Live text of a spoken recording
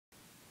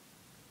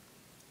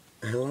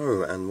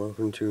Hello and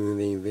welcome to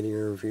the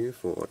video review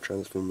for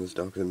Transformers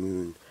Dark of the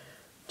Moon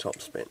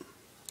Topspin.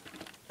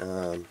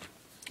 You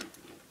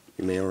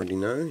may already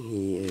know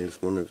he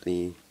is one of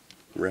the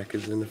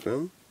wreckers in the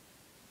film.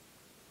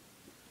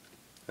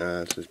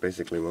 So it's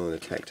basically one of the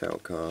teched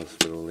out cars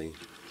with all the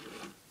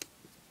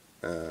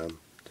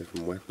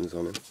different weapons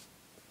on him.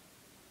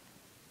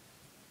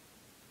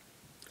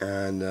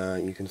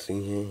 And you can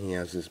see here he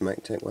has his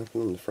mech tech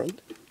weapon on the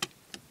front,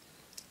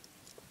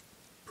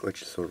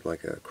 which is sort of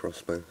like a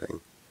crossbow thing.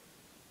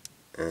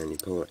 And you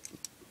pull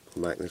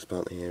back this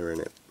part here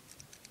and it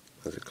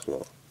has a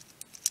claw.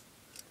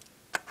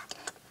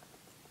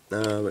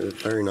 But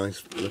it's a very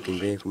nice looking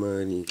vehicle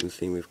mode. You can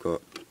see we've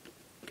got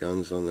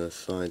guns on the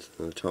sides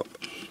and the top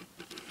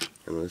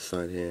and on this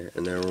side here,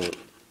 and they're all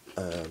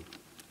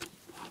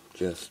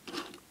just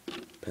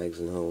pegs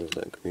and holes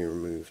that can be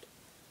removed.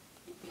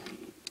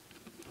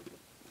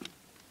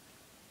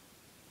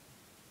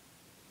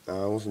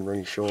 I wasn't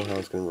really sure how I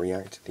was going to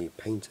react to the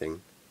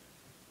painting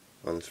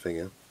on this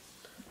figure.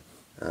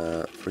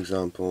 For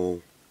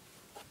example,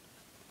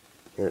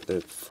 here at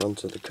the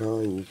front of the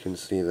car you can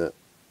see that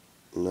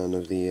none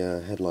of the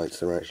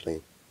headlights are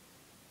actually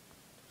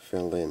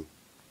filled in,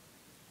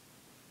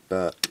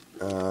 but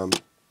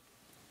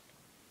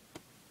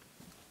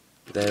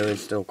there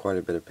is still quite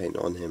a bit of paint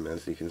on him,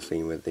 as you can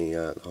see with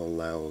the whole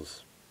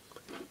Laos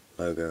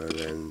logo and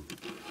then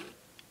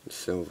the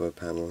silver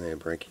panel here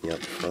breaking up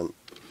the front.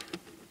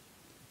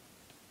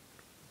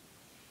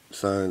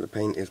 So the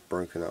paint is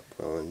broken up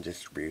well and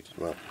distributed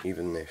well,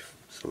 even if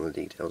some of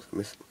the details are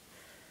missing.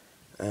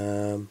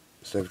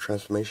 So for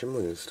transformation,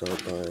 we're going to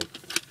start by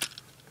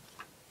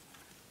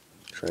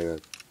trying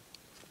to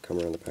come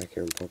around the back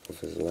here and pop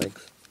off his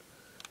legs.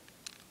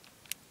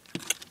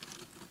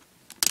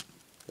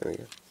 There we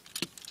go.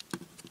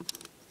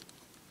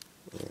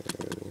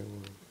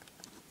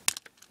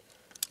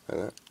 Like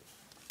that.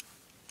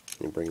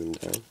 You bring them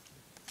down.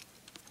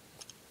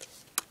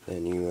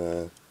 Then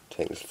you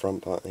take this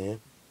front part here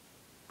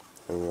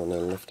and we're going to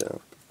lift it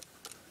up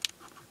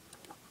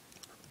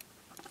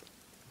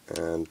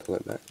and pull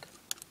it back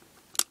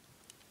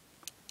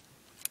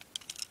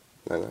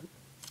like that.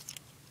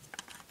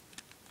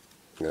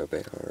 Go a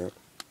bit higher up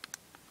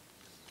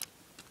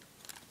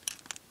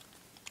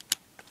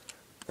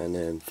and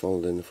then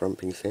fold in the front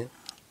piece here.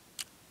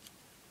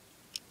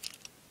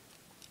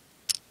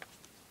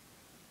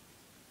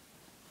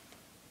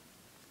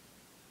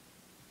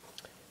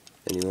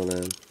 And you want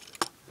to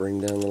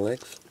bring down the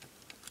legs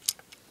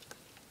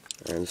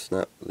and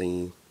snap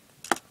the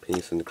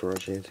piece and the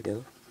crotch here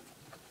together,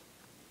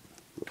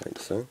 like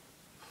so.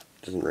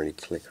 It doesn't really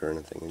click or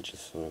anything, it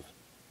just sort of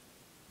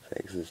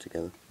fixes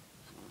together.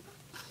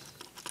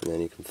 And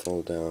then you can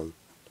fold down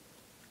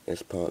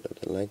this part of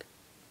the leg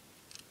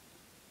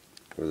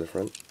over the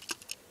front,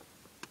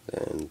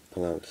 then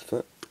pull out this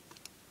foot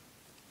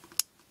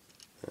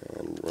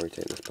and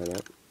rotate this part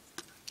out.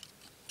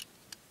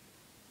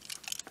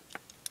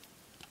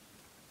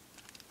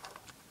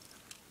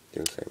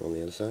 Do the same on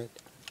the other side,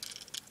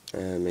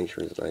 and make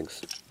sure his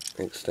legs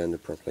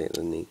extended properly at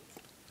the knee.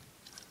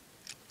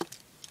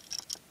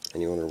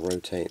 And you want to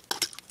rotate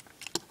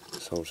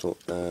this whole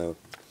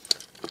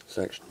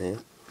section here,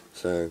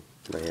 so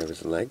now you have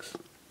his legs.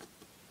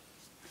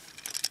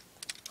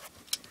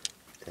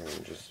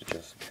 And just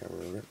adjust the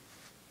camera a bit.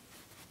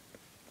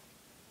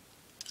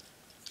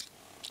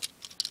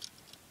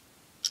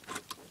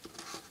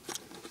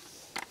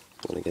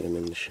 Want to get him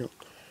in the shot.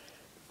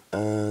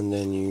 And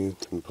then you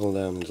can pull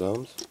down his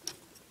arms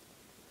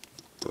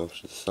off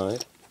to the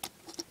side,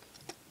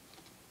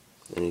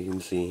 and you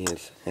can see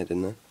his head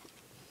in there,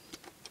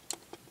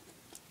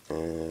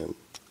 and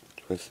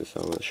twist this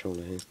arm at the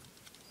shoulder here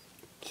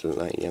so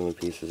that yellow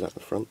piece is at the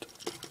front.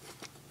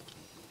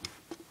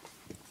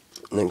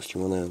 Next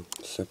you want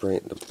to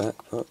separate the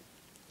back part,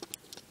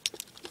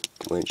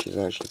 which is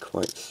actually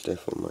quite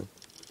stiff on mine.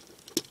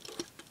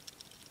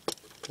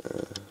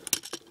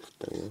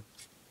 There we go.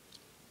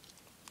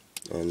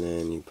 And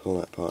then you pull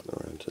that part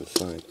around to the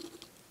side,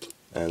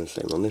 and the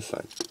same on this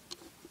side.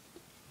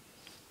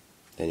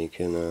 Then you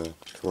can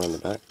come around the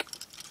back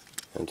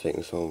and take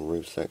this whole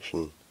roof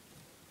section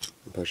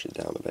and push it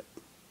down a bit.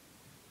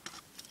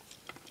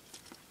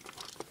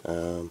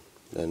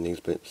 Then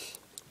these bits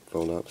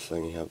fold up so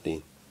you have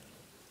the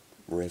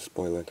rear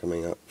spoiler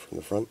coming up from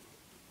the front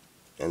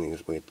and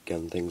these weird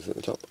gun things at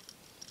the top.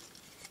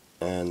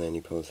 And then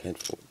you pull his head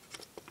forward.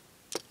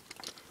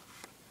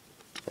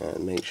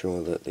 And make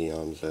sure that the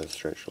arms are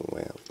stretched all the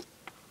way out.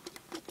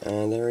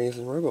 And there he is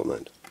in robot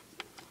mode.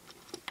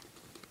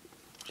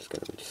 Just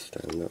get him to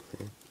stand up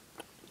here.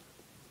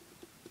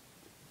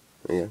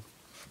 There you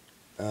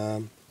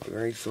go. A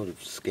very sort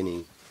of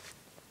skinny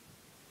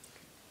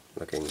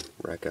looking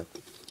wrecker.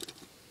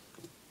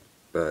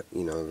 But,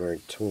 you know, a very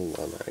tall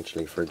one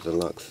actually for a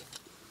deluxe.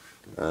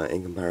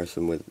 In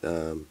comparison with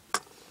the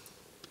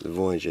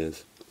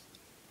Voyagers,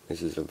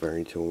 this is a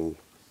very tall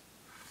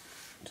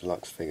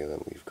deluxe figure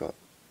that we've got.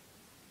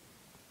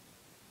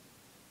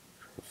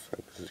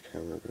 Focus this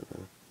camera a bit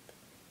better.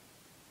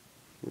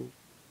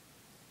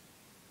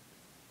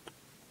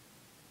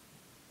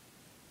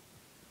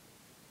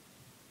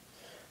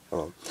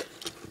 hold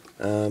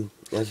on.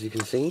 As you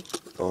can see,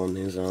 on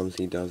his arms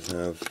he does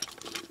have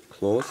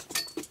claws,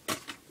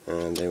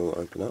 and they will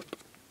open up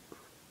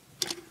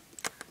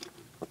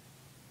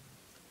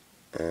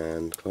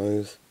and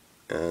close,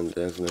 and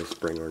there's no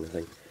spring or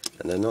anything,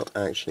 and they're not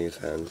actually his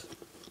hands.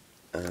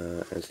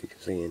 As you can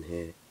see in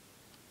here,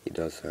 he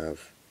does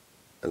have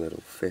a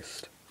little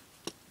fist,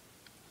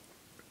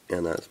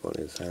 and that's what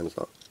his hands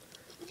are,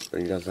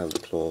 but he does have the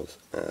claws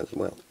as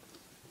well.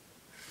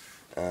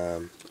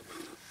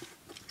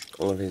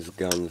 All of his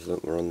guns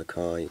that were on the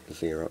car, you can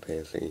see are up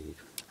here, so you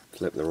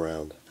flip them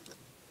around,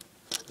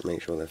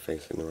 make sure they're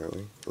facing the right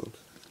way. Oops.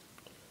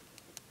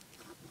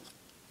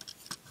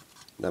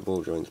 That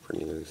ball joint's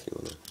pretty loose, you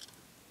want to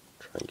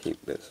try and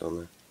keep bits on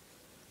there.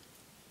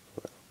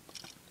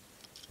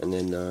 And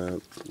then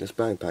this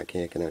backpack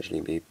here can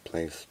actually be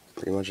placed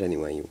pretty much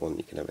anywhere you want.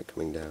 You can have it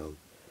coming down,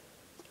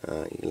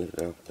 you can lift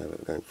it up and have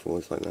it going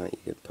forwards like that. You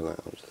could pull it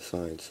out to the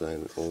side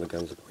so all the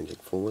guns are pointing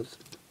forwards.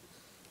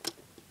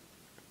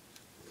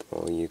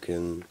 Or you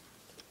can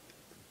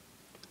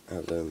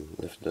have them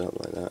lifted up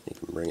like that. You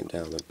can bring it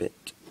down a bit,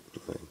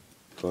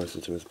 closer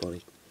to his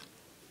body.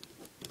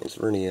 It's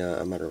really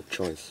a matter of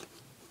choice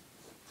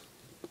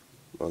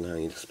on how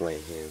you display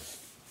his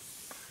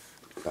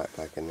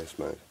backpack in this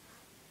mode.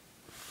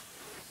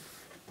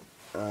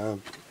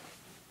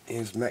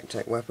 His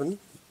MechTech weapon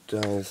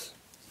does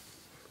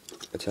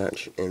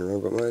attach in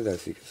robot mode.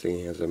 As you can see,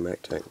 he has a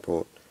MechTech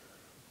port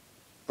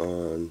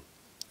on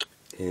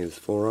his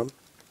forearm.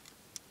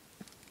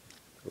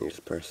 You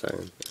just press that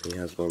in. He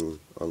has one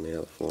on the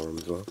other forearm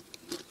as well.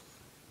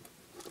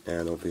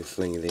 And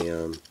obviously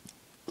the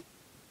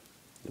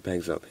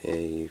pegs up here,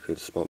 you could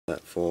swap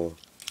that for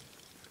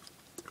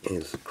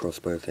his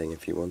crossbow thing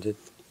if you wanted.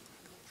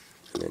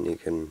 And then you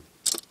can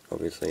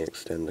obviously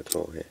extend the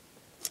claw here.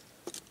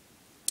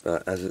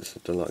 But as it's a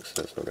deluxe,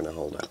 that's not going to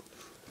hold out.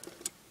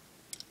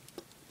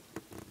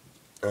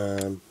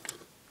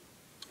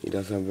 He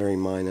does have very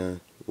minor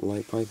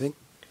light piping,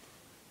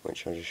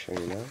 which I'll just show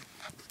you now.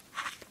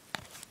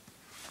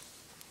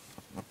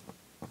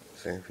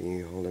 So if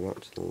you hold him up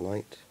to the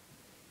light,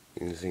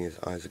 you can see his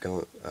eyes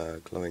are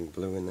glowing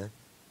blue in there,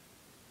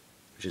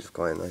 which is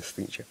quite a nice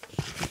feature.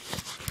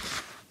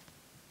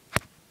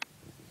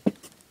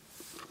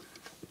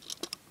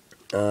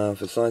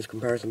 For size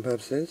comparison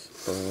purposes,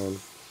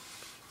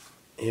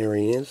 here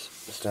he is,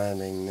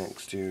 standing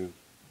next to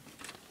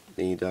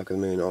the Dark of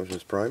the Moon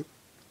Optimus Prime.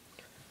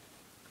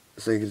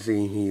 So you can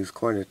see he's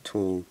quite a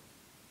tall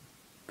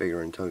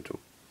figure in total,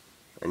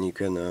 and you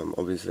can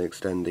obviously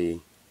extend the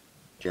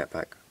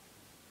jetpack.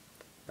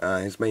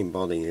 His main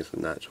body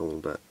isn't that tall,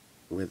 but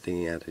with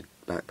the added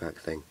backpack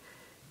thing,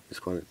 it's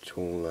quite a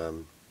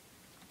tall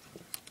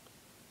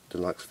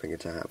deluxe figure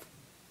to have.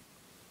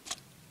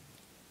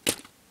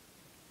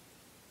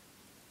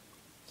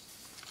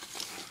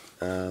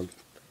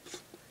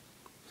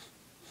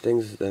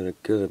 Things that are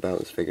good about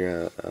this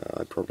figure,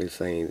 I'd probably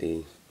say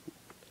the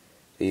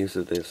use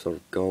of this sort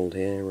of gold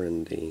here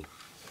and the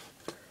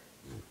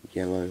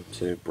yellow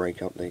to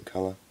break up the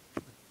colour,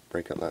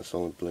 break up that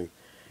solid blue,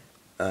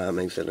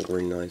 makes it look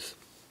really nice.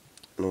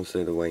 And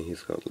also the way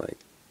he's got like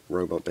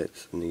robot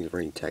bits and he's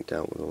really tacked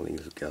out with all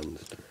these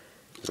guns.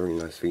 It's a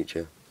really nice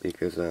feature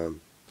because, well,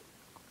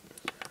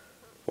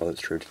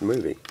 it's true to the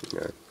movie. You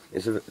know,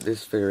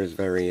 this figure is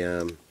very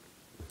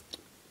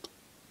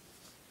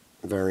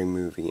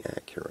movie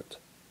accurate.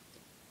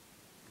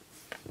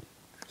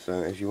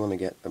 So if you want to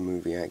get a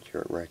movie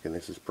accurate record,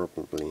 this is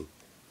probably,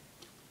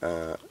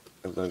 of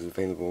those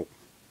available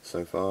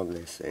so far,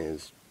 this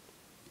is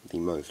the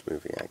most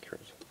movie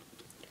accurate.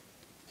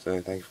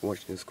 So thanks for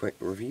watching this quick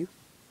review,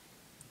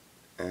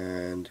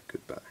 and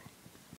goodbye.